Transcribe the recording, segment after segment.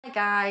Hi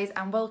guys,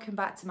 and welcome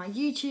back to my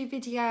YouTube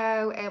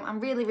video. I'm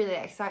really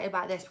excited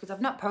about this because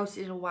I've not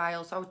posted in a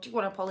while, so I do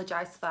want to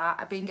apologise for that.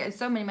 I've been getting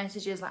so many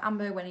messages like,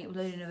 Amber, when are you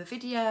uploading another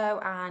video?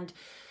 And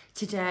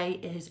today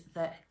is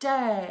the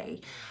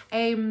day.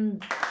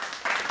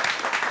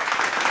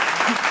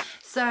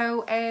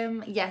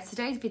 Yeah,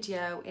 today's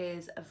video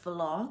is a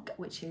vlog,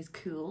 which is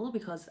cool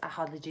because I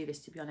hardly do this,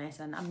 to be honest,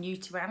 and I'm new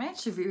to it and I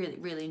actually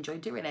really enjoy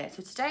doing it.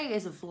 So today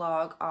is a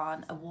vlog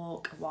on a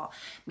walk what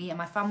me and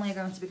my family are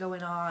going to be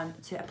going on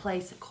to a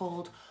place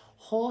called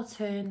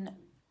Hoghton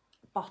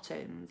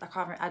Bottoms.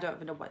 I don't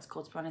even know what it's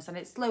called, to be honest, and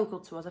it's local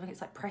to us. I think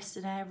it's like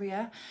Preston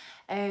area.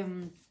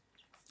 And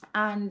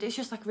it's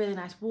just like a really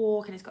nice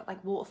walk, and it's got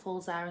like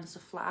waterfalls there and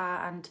stuff like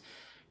that, and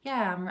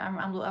yeah,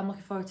 I'm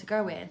looking forward to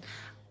going.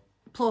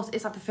 Plus,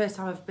 it's like the first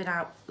time I've been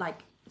out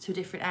like to a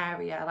different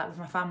area, like with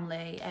my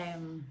family,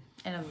 in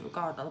a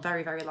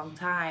very long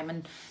time.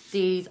 And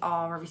these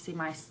are obviously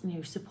my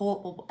new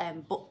support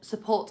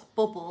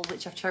bubble,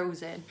 which I've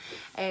chosen,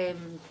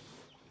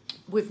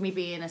 with me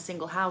being a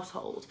single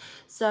household.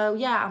 So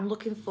yeah, I'm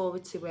looking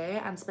forward to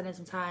it and spending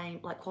some time,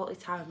 like quality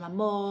time, with my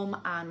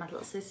mum and my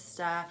little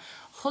sister.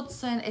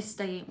 Hudson is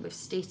staying with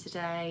Steve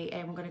today,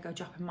 and we're going to go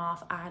drop him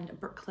off, and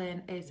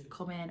Brooklyn is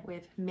coming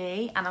with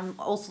me, and I'm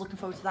also looking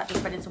forward to that,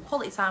 just spending some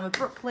quality time with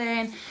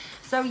Brooklyn.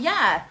 So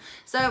yeah,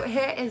 so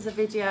here is the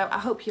video. I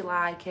hope you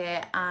like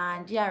it,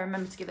 and yeah,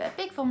 remember to give it a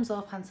big thumbs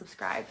up and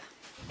subscribe.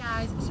 Hey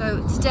guys,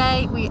 so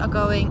today we are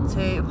going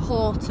to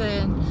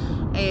Hoghton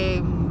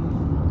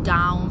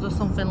Downs or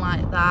something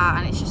like that,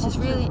 and it's just this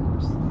really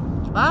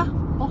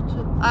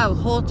Bottom. Oh,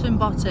 Hoghton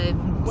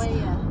Bottoms.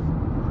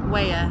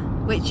 Where?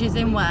 Which is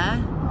in where?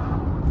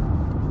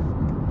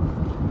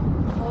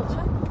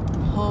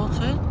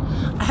 Hoghton.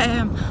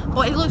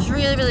 But it looks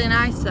really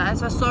nice there.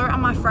 So I saw it on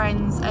my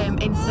friend's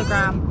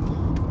Instagram.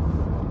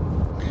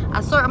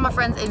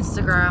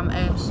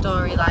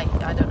 Story, like,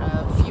 I don't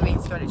know, a few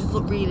weeks ago, and it just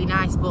looked really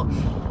nice. But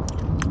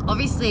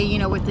obviously, you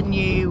know, with the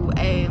new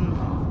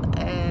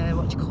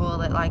what do you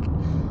call it, like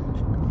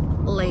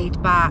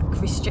laid back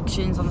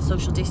restrictions on the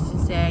social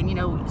distancing, you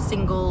know,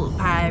 single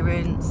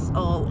parents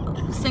or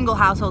single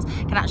households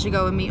can actually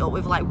go and meet up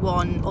with like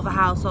one other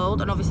household,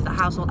 and obviously the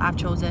household I've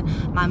chosen,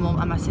 my mum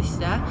and my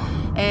sister.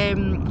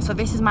 So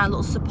this is my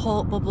little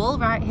support bubble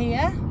right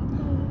here.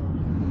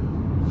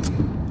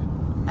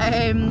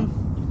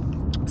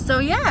 So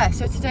yeah,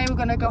 so today we're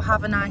gonna go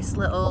have a nice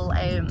little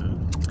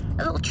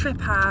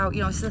trip out.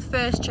 You know, this is the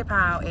first trip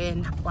out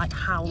in like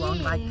how long,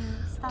 like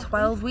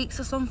 12 weeks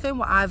or something,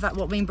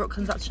 what me and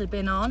Brooklyn's actually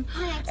been on.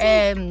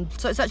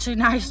 So it's actually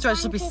nice to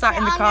actually be sat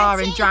in the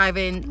car and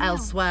driving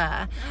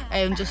elsewhere,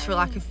 just for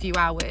like a few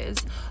hours.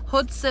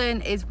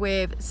 Hudson is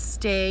with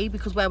Steve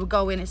because where we're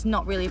going, it's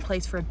not really a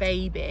place for a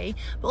baby,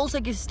 but also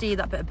gives Steve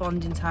that bit of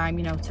bonding time,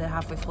 you know, to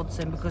have with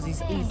Hudson, because he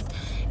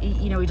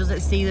you know, he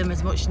doesn't see them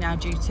as much now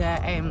due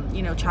to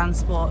you know,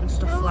 transport and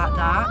stuff like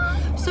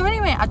that. So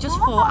anyway, I just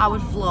thought I would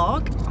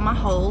vlog my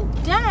whole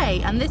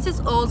day, and this is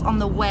us on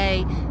the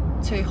way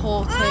to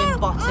Hoghton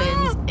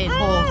Bottoms in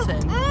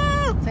Hoghton.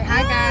 Say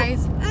hi,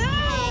 guys.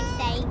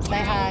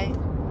 Say hi.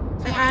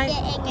 Say hi.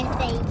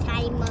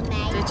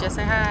 Did you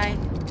say hi?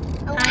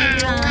 Hi,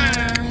 everyone.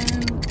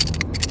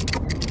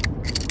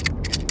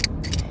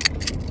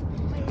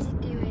 What is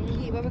it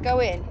doing? Where we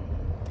going?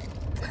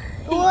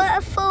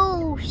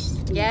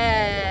 Waterfalls.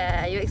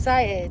 Yeah, are you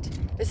excited?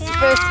 This is the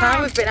first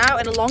time we've been out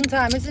in a long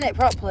time, isn't it,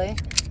 properly?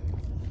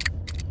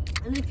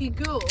 And if you're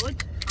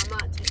good, I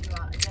might take you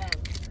out again.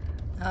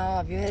 Oh,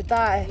 have you heard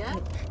that? Yeah.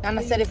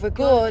 Nana said if we're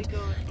good,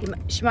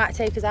 she might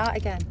take us out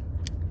again.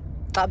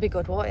 That'd be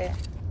good, won't it?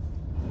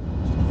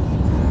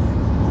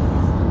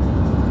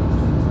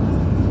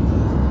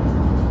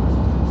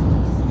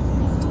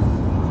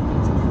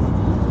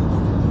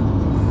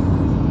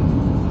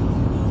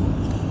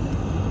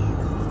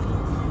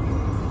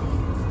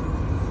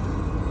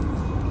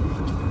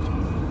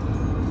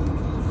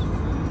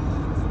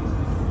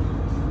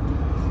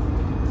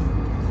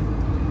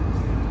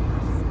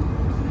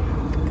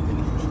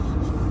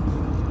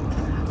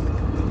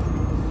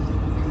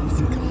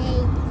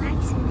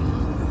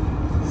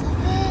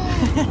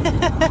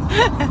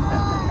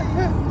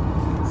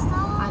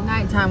 At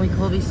night time we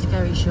call these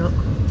scary shucks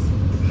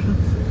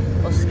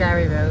or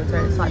scary roads,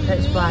 where it's like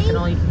pitch black and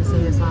all you can see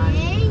is like,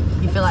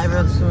 you feel like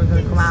someone's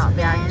going to come out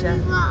behind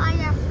you. What I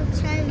have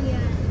to tell you.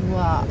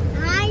 What?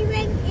 I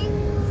went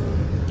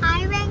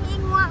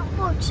in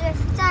Waterfall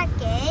with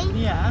Daddy.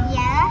 Yeah.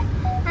 Yeah.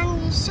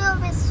 And you saw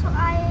this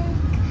like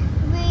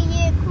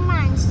really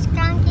man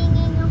standing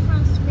in the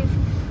front with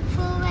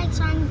 4 legs,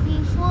 and we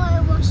thought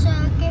it was a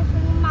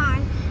different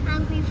man,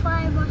 and we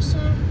thought it was a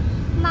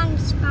man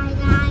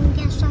spider, and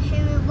guess what, who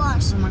it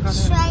was? Oh my god.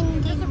 Swinging.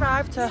 We just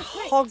arrived to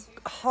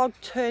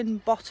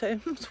Hoghton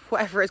Bottoms,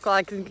 whatever it's called.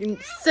 I can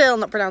still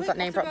not pronounce that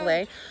name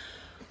properly.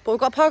 But we've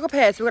got to park up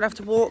here, so we're going to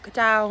have to walk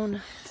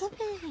down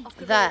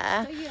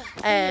there,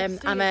 and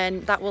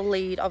then that will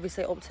lead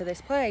obviously up to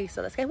this place.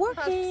 So let's get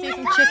walking. See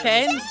some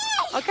chickens.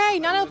 Okay,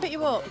 Nana will pick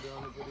you up.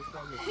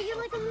 Put you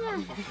like a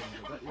man.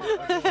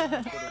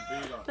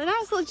 They're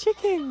nice little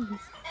chickens.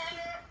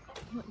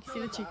 Look, you see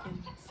the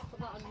chickens.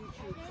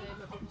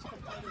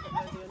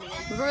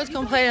 My brother's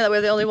complaining that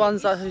we're the only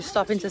ones who's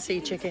stopping to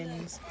see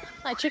chickens.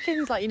 Like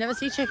chickens, like you never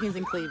see chickens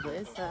in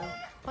Cleveland, so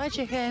bye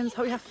chickens,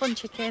 hope you have fun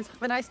chickens,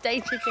 have a nice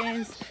day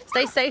chickens,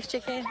 stay safe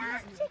chickens.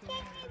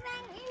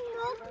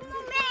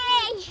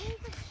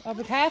 Oh,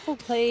 be careful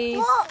please.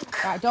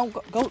 Look. Right,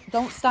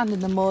 don't stand in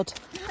the mud.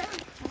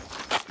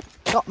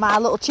 Got my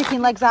little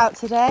chicken legs out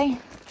today.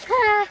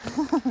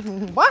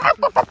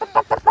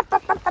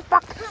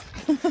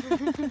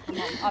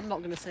 I'm not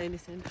going to say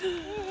anything.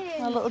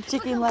 My little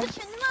chicken legs.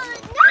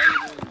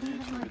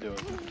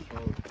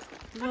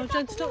 No,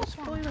 Jen, stop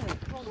spoiling it.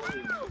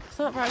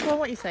 So, right, go on,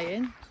 what are you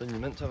saying? So you're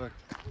meant to have a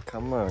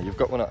camera. You've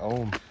got one at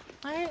home.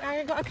 I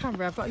ain't got a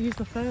camera, I've got to use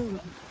my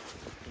phone.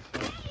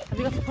 Have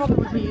you got a problem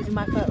with me using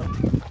my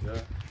phone?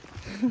 Yeah.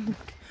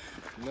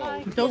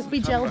 No. Don't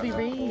be Jelby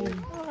Reen.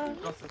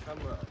 You've got a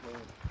camera at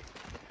home.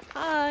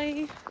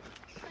 Hi.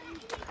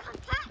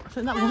 I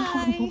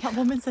think that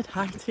woman said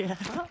hi to you.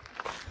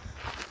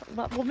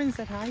 That woman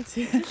said hi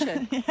to you. Did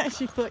she? Yeah,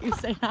 she thought you were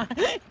saying hi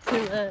to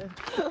her.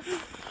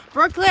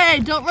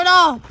 Brooklyn, don't run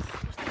off.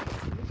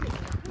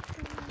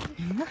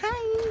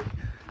 Hi.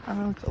 Oh,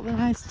 look at the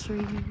nice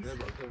trees. Yeah,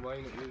 but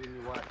why not using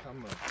your white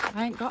camera?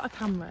 I ain't got a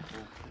camera.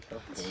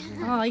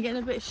 Oh, you're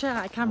getting a bit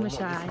shy, camera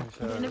shy.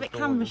 You're getting a bit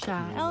camera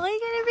shy. Oh, you're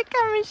getting a bit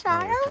camera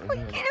shy. Oh,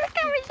 you're getting a bit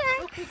camera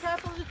shy. Be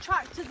careful of the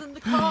tractors and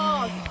the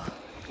cars.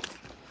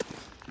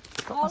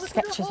 Got my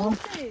sketches on.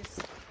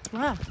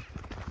 Where?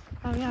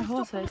 Oh yeah,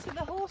 horses. Look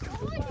at the horses as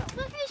well.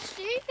 Look at his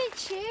stupid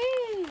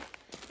shoe.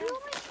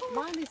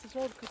 Mine is as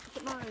well, because look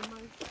at mine. Look.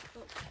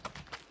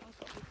 I've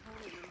got the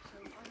towel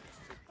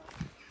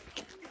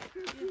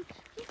in,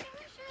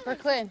 so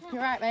Brooklyn, you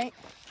right, mate?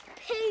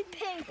 Poo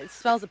poo. It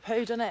smells of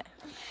poo, doesn't it?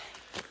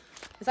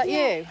 Is that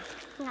you?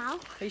 No.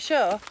 Are you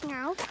sure?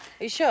 No.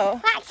 Are you sure?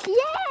 That's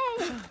you.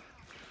 To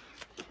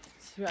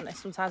be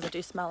honest, sometimes I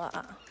do smell like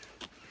that.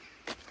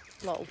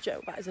 Little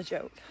joke, that is a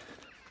joke.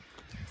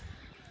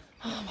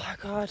 Oh my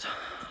god,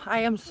 I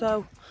am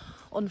so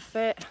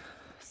unfit.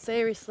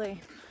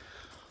 Seriously.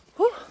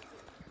 Whew.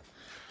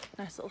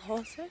 Nice little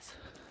horses.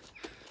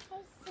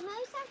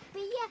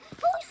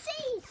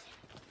 Horses.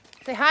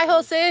 Say hi,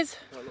 horses.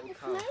 It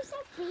smells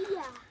like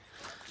beer.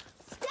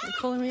 You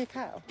calling me a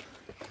cow?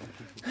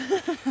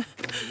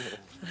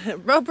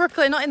 Rob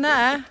Brooklyn, not in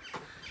there.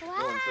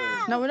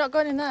 Wow. No, we're not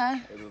going in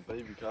there. There's a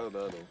baby cow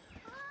there though.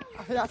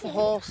 I think that's a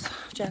horse,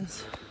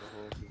 gents.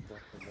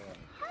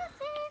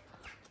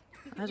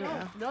 I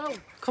don't know. no.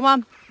 Come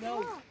on.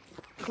 No.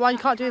 Come on, you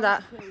can't do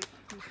that.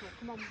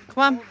 Come on.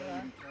 Come on.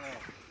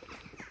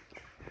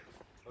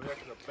 I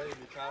reckon a baby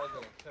cow's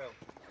gonna kill.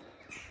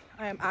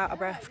 I am out of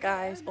breath,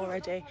 guys,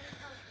 already.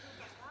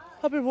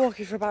 I've been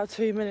walking for about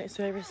 2 minutes,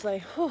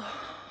 seriously. Whew.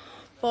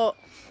 But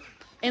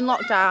in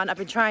lockdown, I've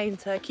been trying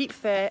to keep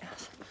fit,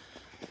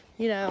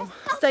 you know,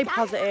 stay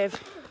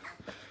positive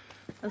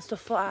and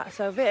stuff like that.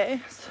 So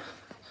this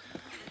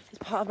is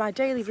part of my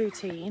daily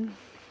routine,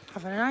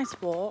 having a nice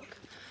walk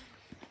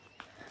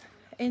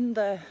in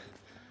the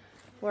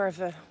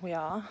wherever we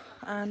are,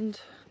 and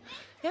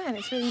yeah, and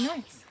it's really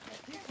nice.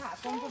 Hey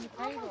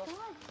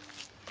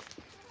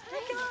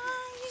guys!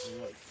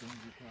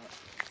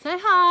 Say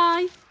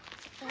hi!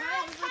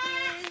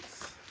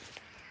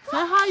 Say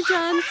hi,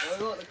 Jen! Oh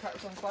look, the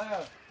cat's on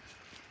fire.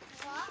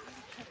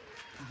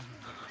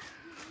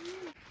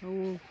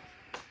 Oh,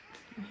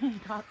 you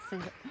can't see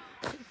it.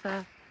 It's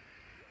there.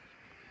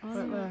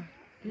 Right there.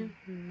 Yeah.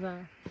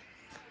 There.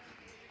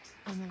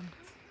 And then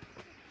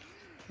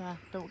there.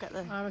 Don't get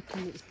there. I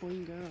reckon it's boy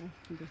and girl.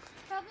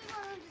 Probably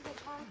one of the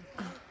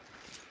cars.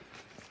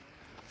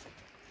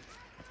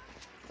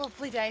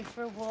 Lovely day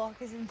for a walk,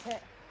 isn't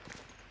it?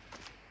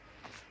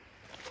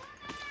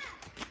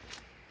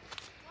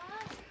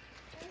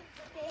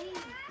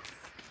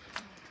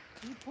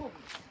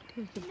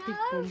 It's a big No,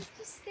 bum. it's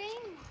the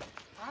sting.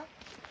 Huh?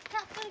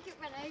 Cat's gonna get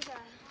run over.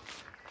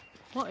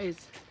 What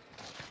is?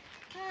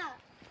 Cat.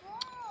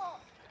 Oh.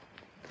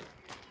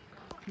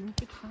 No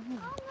big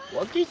camera.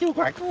 What did you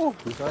crack? Oh,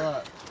 who's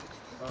that?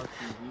 Oh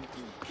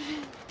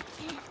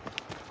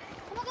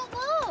my god,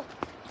 look!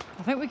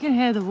 I think we can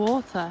hear the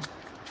water.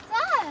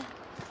 There!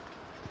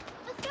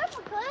 Let's go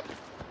for good.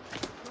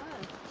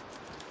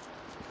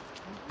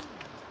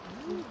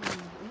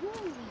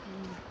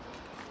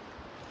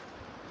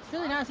 It's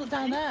really nice. Look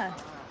down there.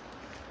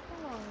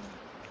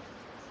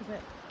 It's a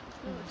bit.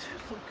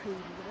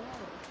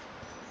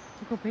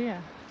 Look up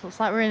here. Looks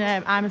like we're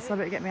in I'm a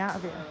Celebrity, Get Me Out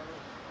of Here.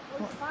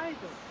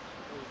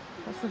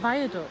 What's the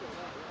viaduct?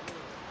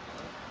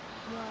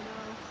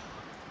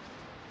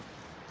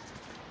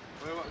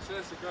 Wait, what's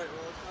this? A Great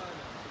Wall of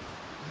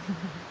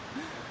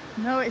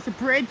China? No, it's a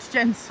bridge,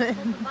 Jensen.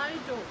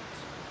 Viaduct.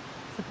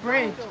 It's a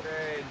bridge.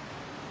 Great.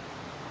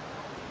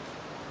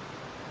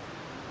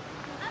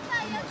 I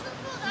just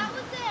thought that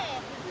was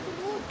it.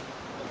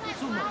 It's like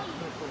white.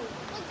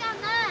 Look down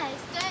there,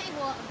 it's dirty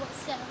water, but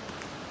still.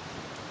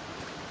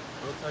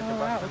 We'll take Oh it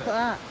wow, back. look at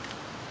that.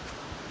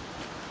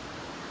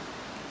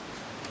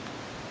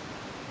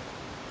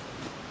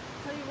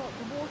 Tell you what,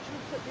 the water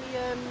up at the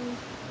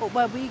up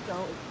where we go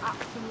is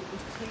absolutely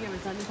clear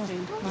as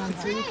anything. I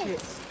think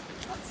it's.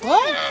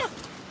 What?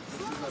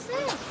 What's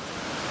this?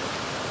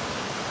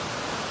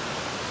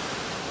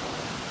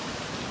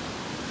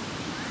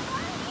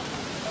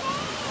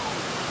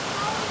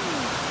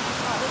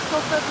 Let's go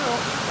further up.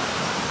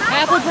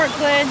 Careful,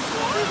 Brooklyn.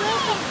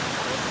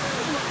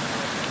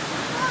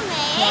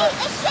 Mummy,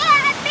 is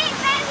there a bit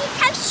where we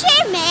can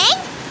swimming?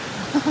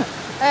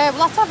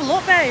 We'll have to have a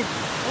look, babe.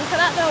 Look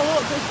at that though.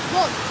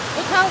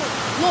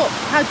 Look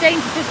how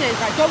dangerous this is.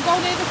 Right, don't go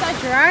near the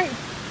edge, right?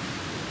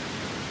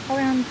 Hold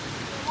your hand.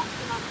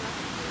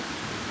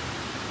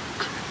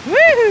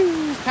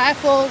 Woo!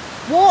 Careful.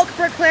 Walk,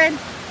 Brooklyn.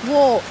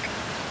 Walk.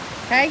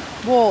 Okay?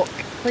 Walk,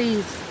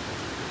 please.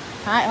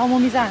 Right, on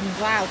mummy's hand.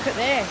 Wow, look at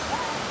this.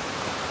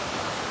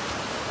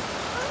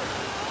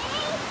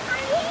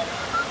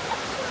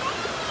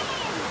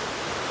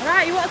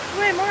 Alright, you want to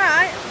swim,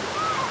 alright?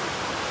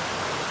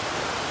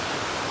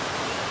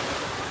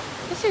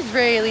 This is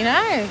really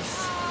nice.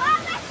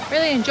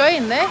 Really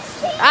enjoying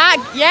this. Ah,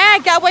 yeah,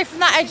 get away from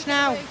that edge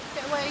now.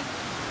 Get away.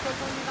 Don't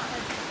go near that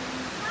edge.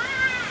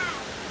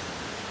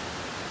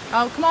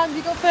 Oh, come on,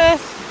 you go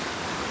first.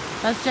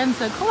 That's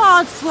Jensen. Come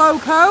on, slow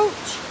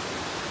coach.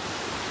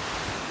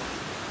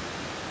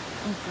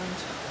 Oh,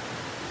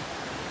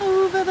 God.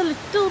 Over the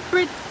little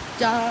bridge,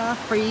 our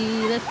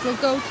three little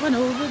goats went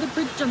over the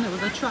bridge and there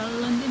was a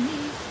troll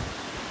underneath.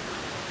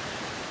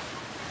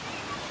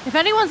 If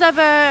anyone's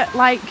ever,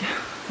 like,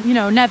 you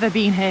know, never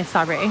been here,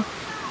 sorry,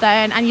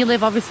 then, and you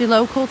live obviously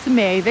local to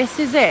me, this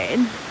is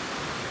in,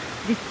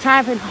 you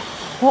type in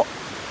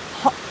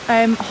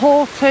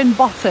Hoghton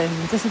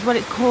Bottoms, this is what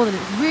it's called, and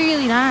it's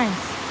really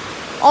nice.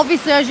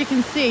 Obviously, as you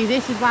can see,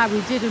 this is why we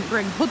didn't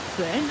bring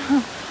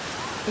Hudson,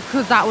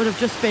 because that would have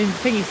just been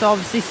thingy. So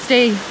obviously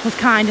Steve was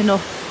kind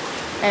enough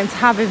to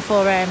have him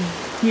for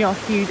you know, a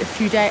few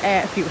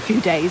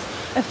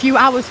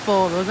hours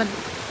for us, and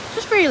it's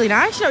just really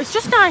nice. You know, it's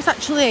just nice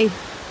actually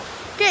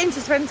getting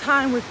to spend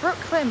time with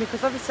Brooklyn,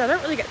 because obviously I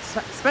don't really get to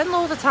spend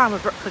loads of time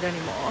with Brooklyn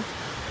anymore.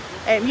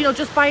 You know,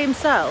 just by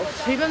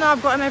himself, even though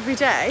I've got him every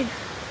day,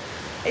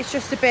 it's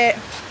just a bit,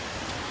 you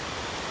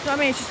know what I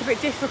mean, it's just a bit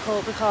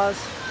difficult because,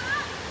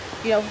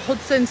 you know,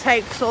 Hudson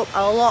takes up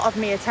a lot of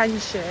my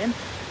attention,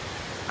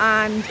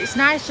 and it's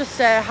nice just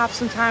to have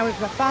some time with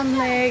my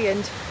family,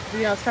 and,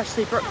 you know,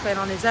 especially Brooklyn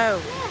on his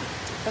own.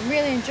 I'm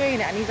really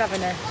enjoying it, and he's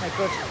having a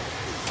good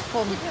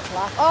fun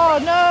laugh. Oh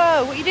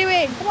no, what are you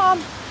doing? Come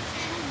on.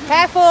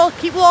 Careful,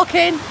 keep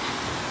walking.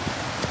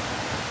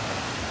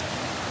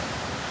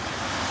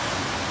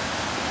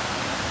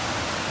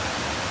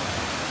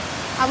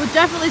 I would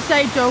definitely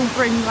say don't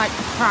bring like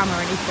a pram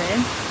or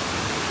anything.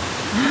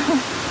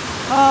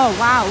 Oh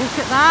wow, look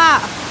at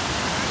that.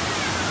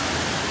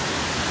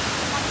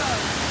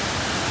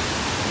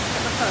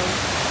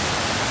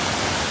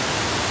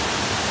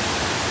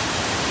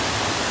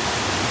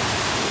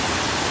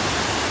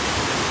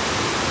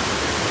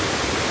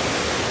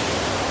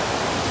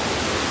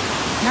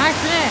 Nice,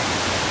 isn't it?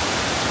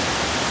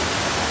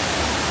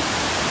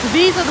 So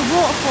these are the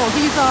waterfalls.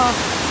 These are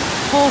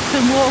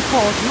Hoghton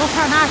waterfalls. Look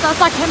how nice. That's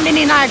like a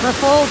mini Niagara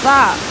Falls,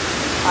 that.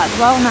 That's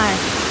well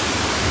nice.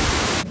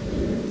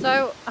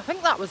 So I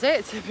think that was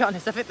it, to be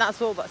honest. I think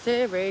that's all that's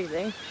here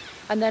really.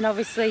 And then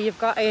obviously you've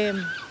got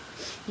you've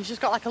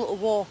just got like a little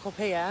walk up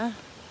here.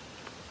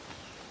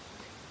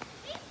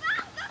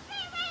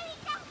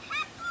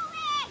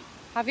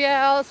 Have you?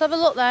 Oh, let's have a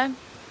look then.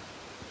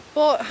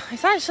 But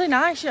it's actually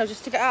nice, you know,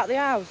 just to get out of the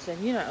house and,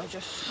 you know,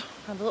 just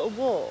have a little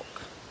walk.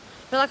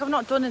 I feel like I've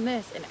not done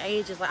this in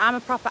ages. Like, I'm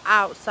a proper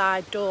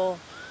outdoor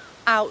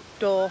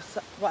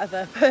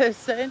whatever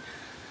person.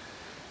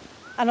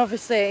 And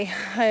obviously,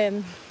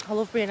 I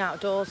love being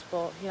outdoors,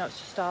 but, you know, it's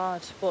just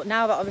hard. But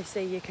now that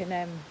obviously you can,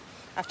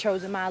 I've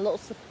chosen my little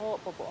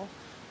support bubble,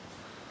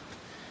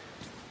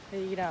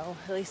 you know,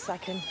 at least I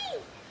can,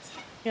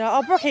 you know,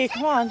 oh, Brookie,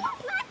 come on.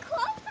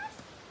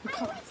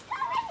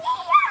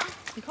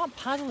 You can't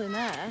paddle in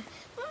there.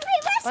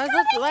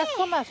 Where's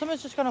Summer?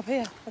 Summer's just gone up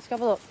here. Let's go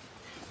have a look.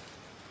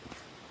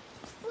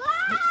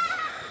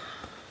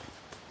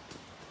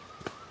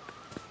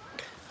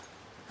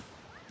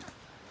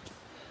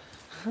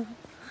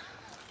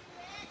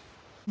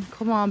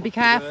 Come on, be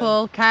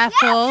careful,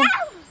 careful.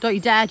 Don't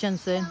you dare,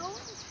 Jensen.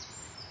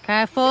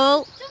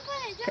 Careful.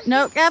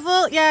 No,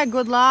 careful. Yeah,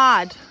 good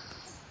lad.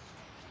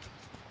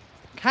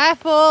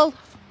 Careful.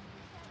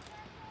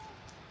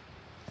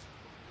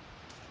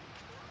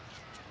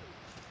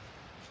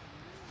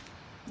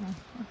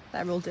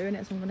 They're all doing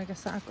it, so I'm gonna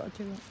guess that I've got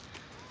to do it.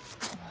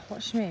 Oh,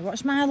 watch me,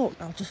 watch my look.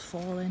 I'll just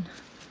fall in.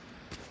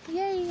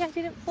 Yay, I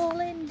didn't fall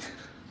in.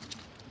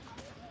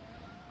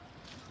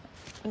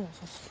 Oh,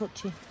 so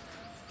slutty.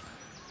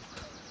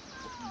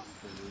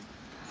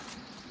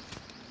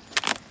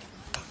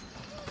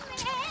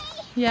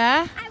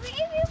 Yeah? I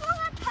really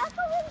want to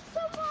paddle in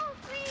some more,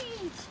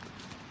 please.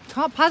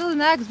 Can't paddle in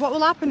there because what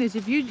will happen is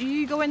if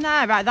you go in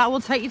there, right, that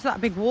will take you to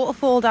that big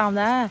waterfall down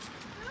there.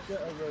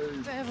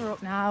 Further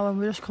up now, and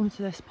we're just coming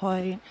to this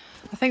point.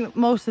 I think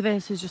most of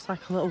this is just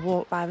like a little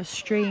walk by the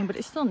stream, but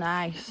it's still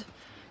nice.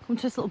 Come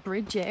to this little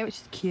bridge here, which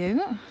is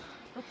cute.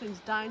 Brooklyn's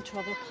dying to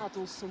have a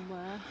paddle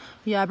somewhere.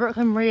 Yeah,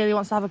 Brooklyn really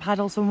wants to have a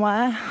paddle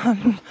somewhere.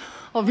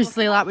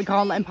 Obviously, like, we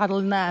can't let him paddle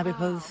in there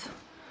because...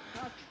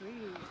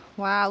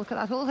 Wow, look at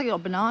that. It looks like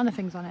got banana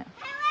things on it.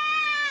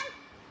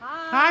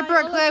 Hi,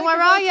 Brooklyn,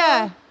 where are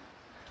you?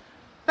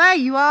 There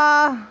you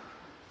are.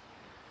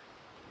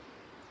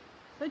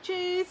 The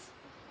cheese.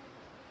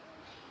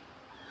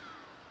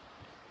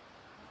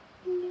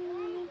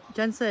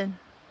 Jensen.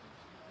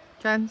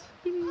 Jens.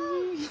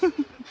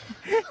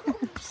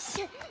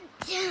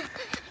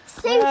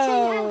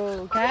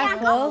 Whoa,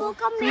 careful.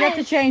 We have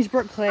to change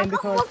Brooklyn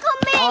because...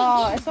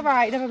 Oh, it's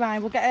alright, never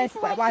mind. We'll get a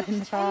wet wipe in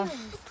the car.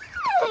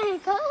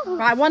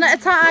 Right, one at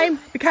a time.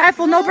 Be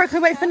careful, no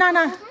Brooklyn, wait for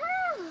Nana.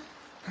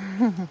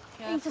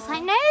 He's just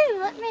like, no,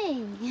 let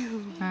me.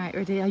 Right,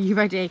 ready? Are you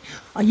ready?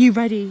 Are you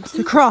ready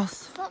to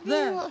cross?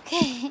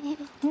 Okay.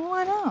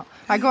 Why not?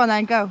 Right, go on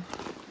then, go.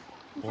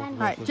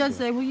 Right,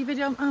 Jensen, will you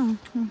video? Oh.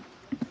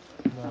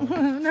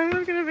 No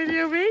one's gonna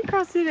video me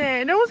crossing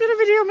it. No one's gonna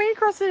video me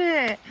crossing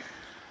it.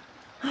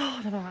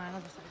 Oh, never mind.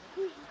 I'll just...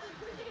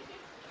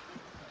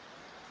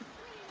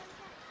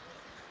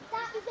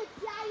 That is a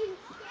giant.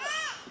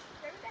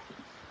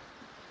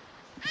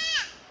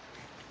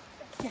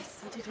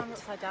 Yes, I did. Camera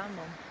upside down,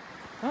 Mum.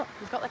 Oh,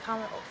 we've got the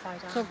camera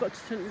upside down. So I've got to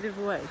turn it the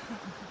other way.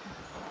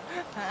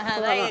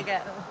 There you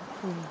go.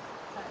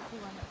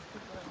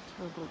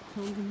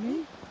 Filming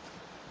me.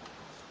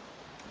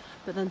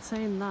 But then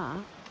saying that,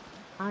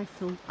 I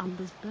filmed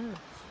Amber's birth,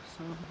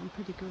 so I'm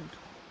pretty good.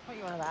 What are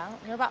you on about?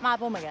 You're about my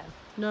bum again?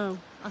 No,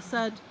 I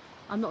said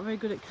I'm not very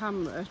good at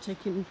camera,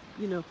 taking,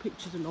 you know,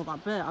 pictures and all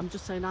that, but I'm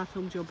just saying I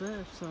filmed your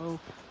birth, so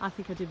I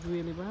think I did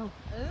really well.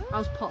 Ooh. I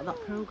was part of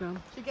that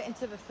programme. Should get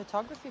into the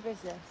photography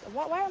business.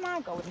 Where am I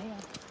going here?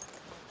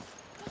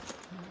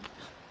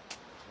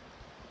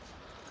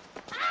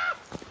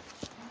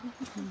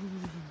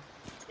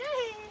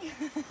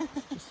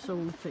 Just so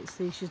unfit.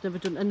 See, she's never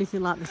done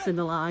anything like this in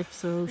her life,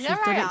 so she's You're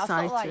dead right,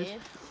 excited.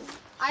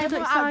 I am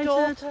an excited.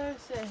 outdoor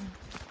person.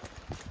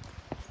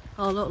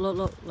 Oh look, look,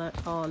 look, look!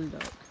 Oh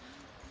look!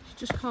 She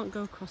just can't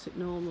go across it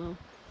normal.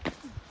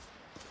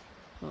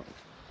 Look,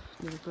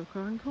 nearly broke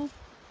her ankle.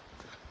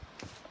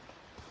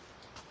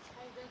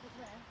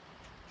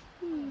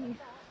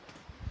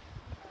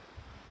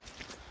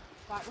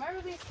 Right, where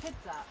are these kids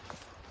at?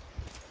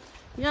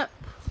 Yep,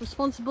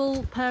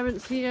 responsible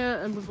parents here,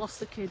 and we've lost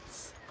the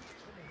kids.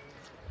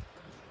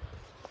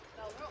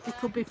 They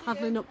could be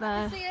paddling up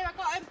there. See him,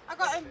 I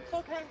got him, it's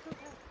okay, it's okay.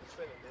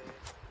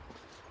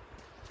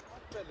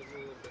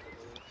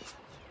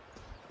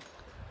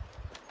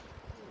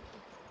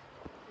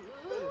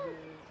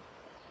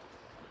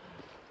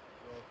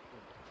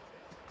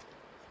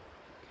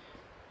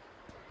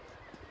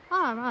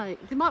 Ah, right,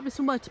 there might be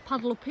somewhere to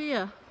paddle up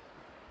here.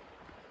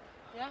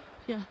 Yeah?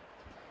 Yeah.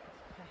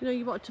 You know,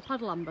 you wanted to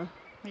paddle, Amber?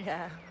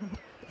 Yeah.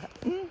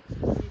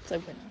 It's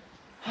open.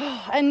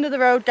 End of the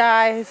road,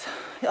 guys.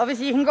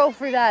 Obviously you can go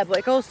through there, but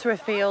it goes to a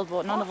field,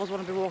 but none of us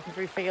want to be walking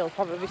through fields,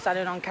 probably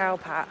standing on cow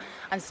pat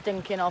and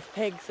stinking off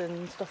pigs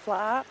and stuff like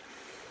that.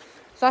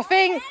 So I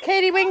think,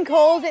 Katie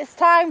Winkles, it's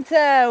time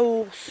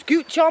to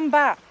scooch on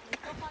back.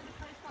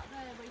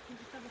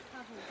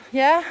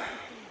 Yeah?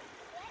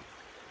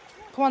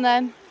 Come on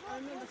then.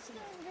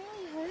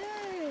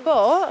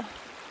 But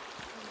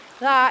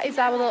that is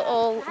our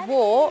little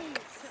walk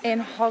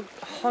in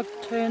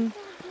Hoghton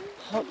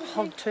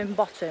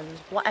Bottoms,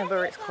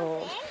 whatever it's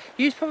called.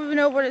 You probably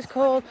know what it's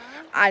called.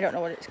 I don't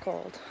know what it's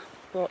called.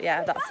 But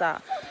yeah, that's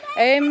that.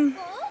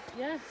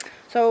 Yeah.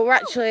 So we're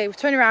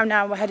turning around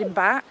now and we're heading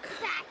back.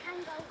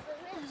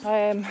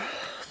 So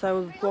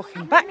we're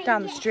walking back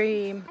down the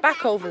stream,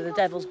 back over the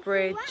Devil's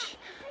Bridge,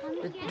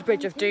 the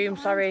Bridge of Doom,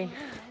 sorry,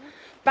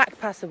 back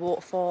past the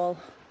waterfall,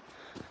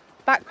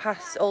 back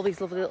past all these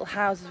lovely little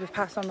houses we've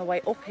passed on the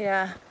way up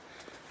here,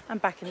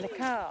 and back in the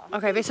car.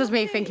 Okay, this was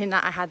me thinking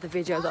that I had the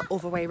video the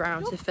other way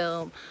around to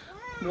film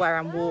where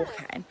I'm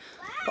walking,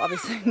 but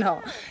obviously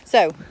not.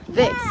 So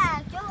this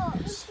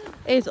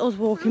is us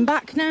walking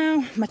back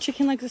now. My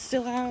chicken legs are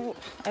still out,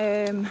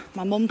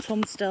 my mum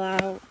tum's still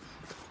out,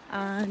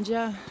 and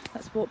yeah,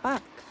 let's walk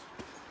back.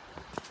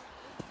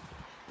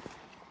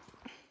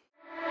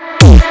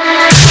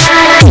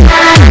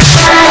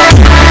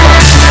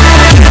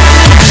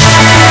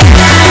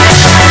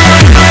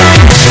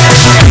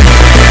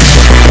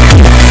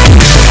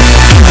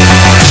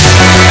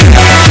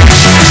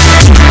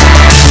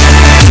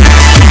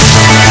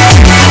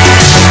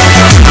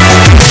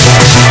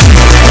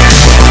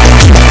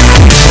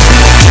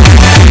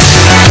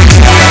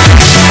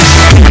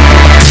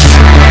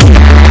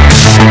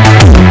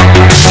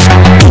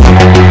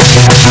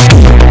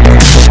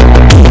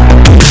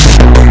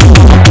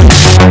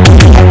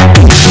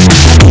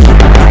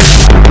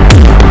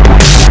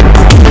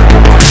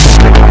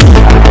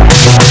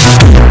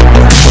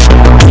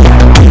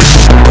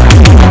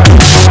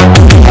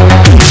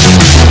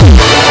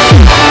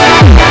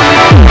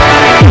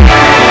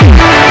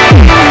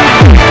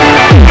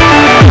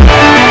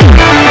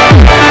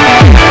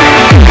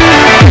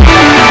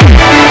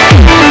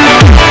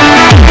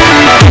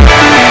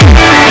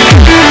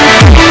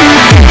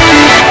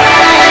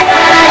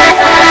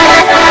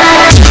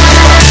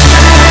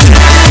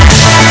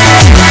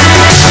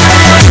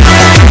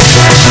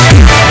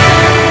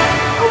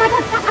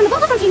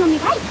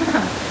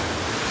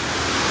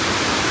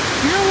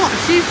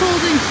 she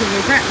falls in, she'll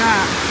regret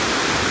that.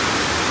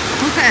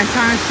 Look at her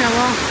trying to show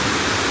off.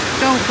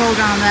 Don't go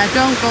down there,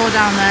 don't go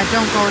down there,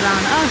 don't go down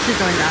there. Oh, she's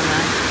going down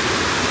there.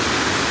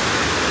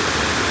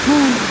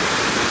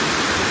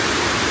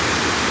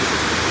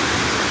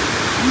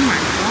 Oh my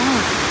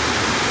god.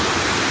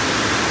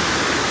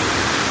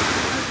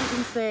 As you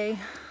can see,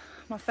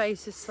 my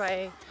face is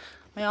sweaty,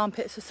 my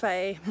armpits are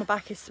sweaty, my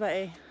back is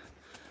sweaty,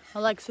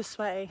 my legs are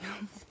sweaty.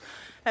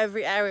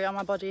 Every area on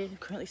my body is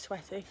currently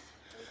sweaty.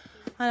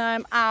 And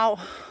I'm out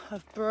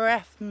of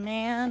breath,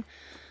 man.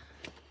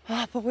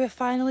 Oh, but we're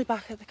finally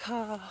back at the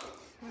car.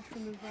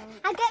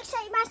 I get to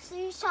take my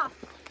shoes off.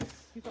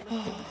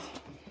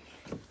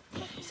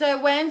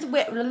 So when don't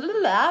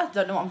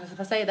know what I'm supposed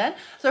to say then.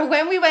 So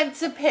when we went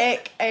to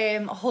pick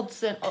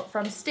Hudson up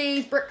from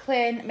Steve,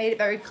 Brooklyn made it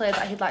very clear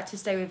that he'd like to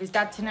stay with his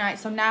dad tonight.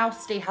 So now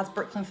Steve has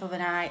Brooklyn for the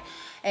night,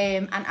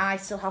 and I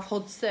still have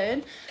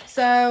Hudson.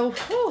 So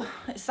whew,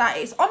 it's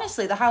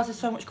honestly, the house is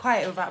so much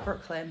quieter without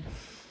Brooklyn.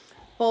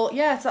 But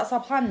yeah, so that's our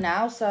plan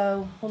now.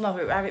 So well, no,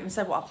 I haven't even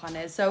said what our plan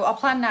is. So our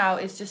plan now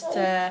is just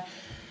to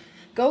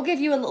go give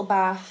you a little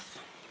bath,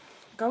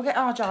 go get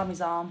our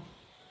jammies on,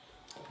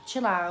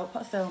 chill out,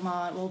 put a film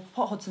on. We'll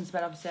put Hudson to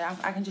bed, obviously.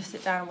 I can just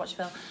sit down and watch a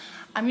film.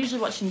 I'm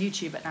usually watching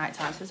YouTube at night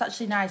time, so it's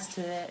actually nice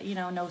to, you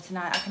know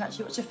tonight I can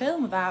actually watch a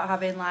film without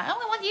having like, oh,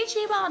 I want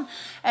YouTube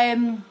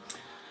on.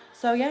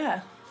 So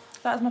yeah,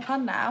 that's my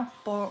plan now.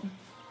 But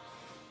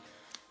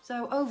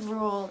so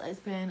overall, it's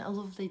been a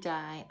lovely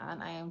day,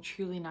 and I am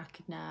truly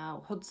knackered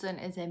now. Hudson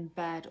is in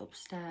bed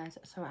upstairs,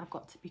 so I've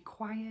got to be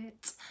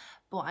quiet.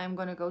 But I'm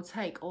going to go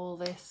take all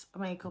this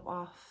makeup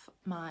off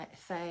my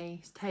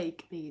face,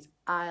 take these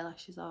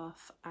eyelashes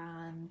off,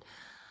 and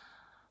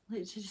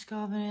literally just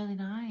go have an early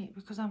night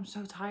because I'm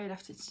so tired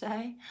after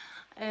today.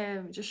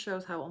 It just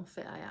shows how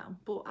unfit I am.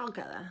 But I'll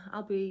get there.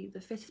 I'll be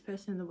the fittest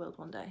person in the world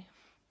one day.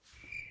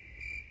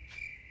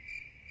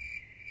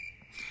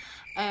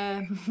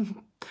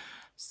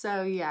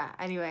 So yeah,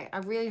 anyway, I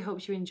really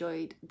hope you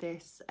enjoyed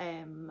this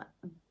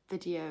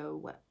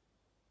video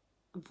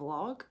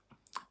vlog.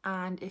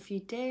 And if you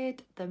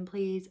did, then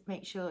please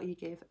make sure you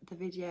give the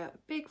video a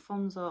big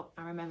thumbs up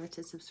and remember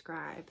to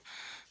subscribe.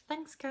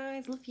 Thanks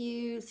guys, love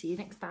you, see you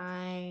next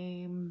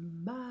time,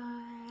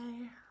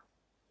 bye.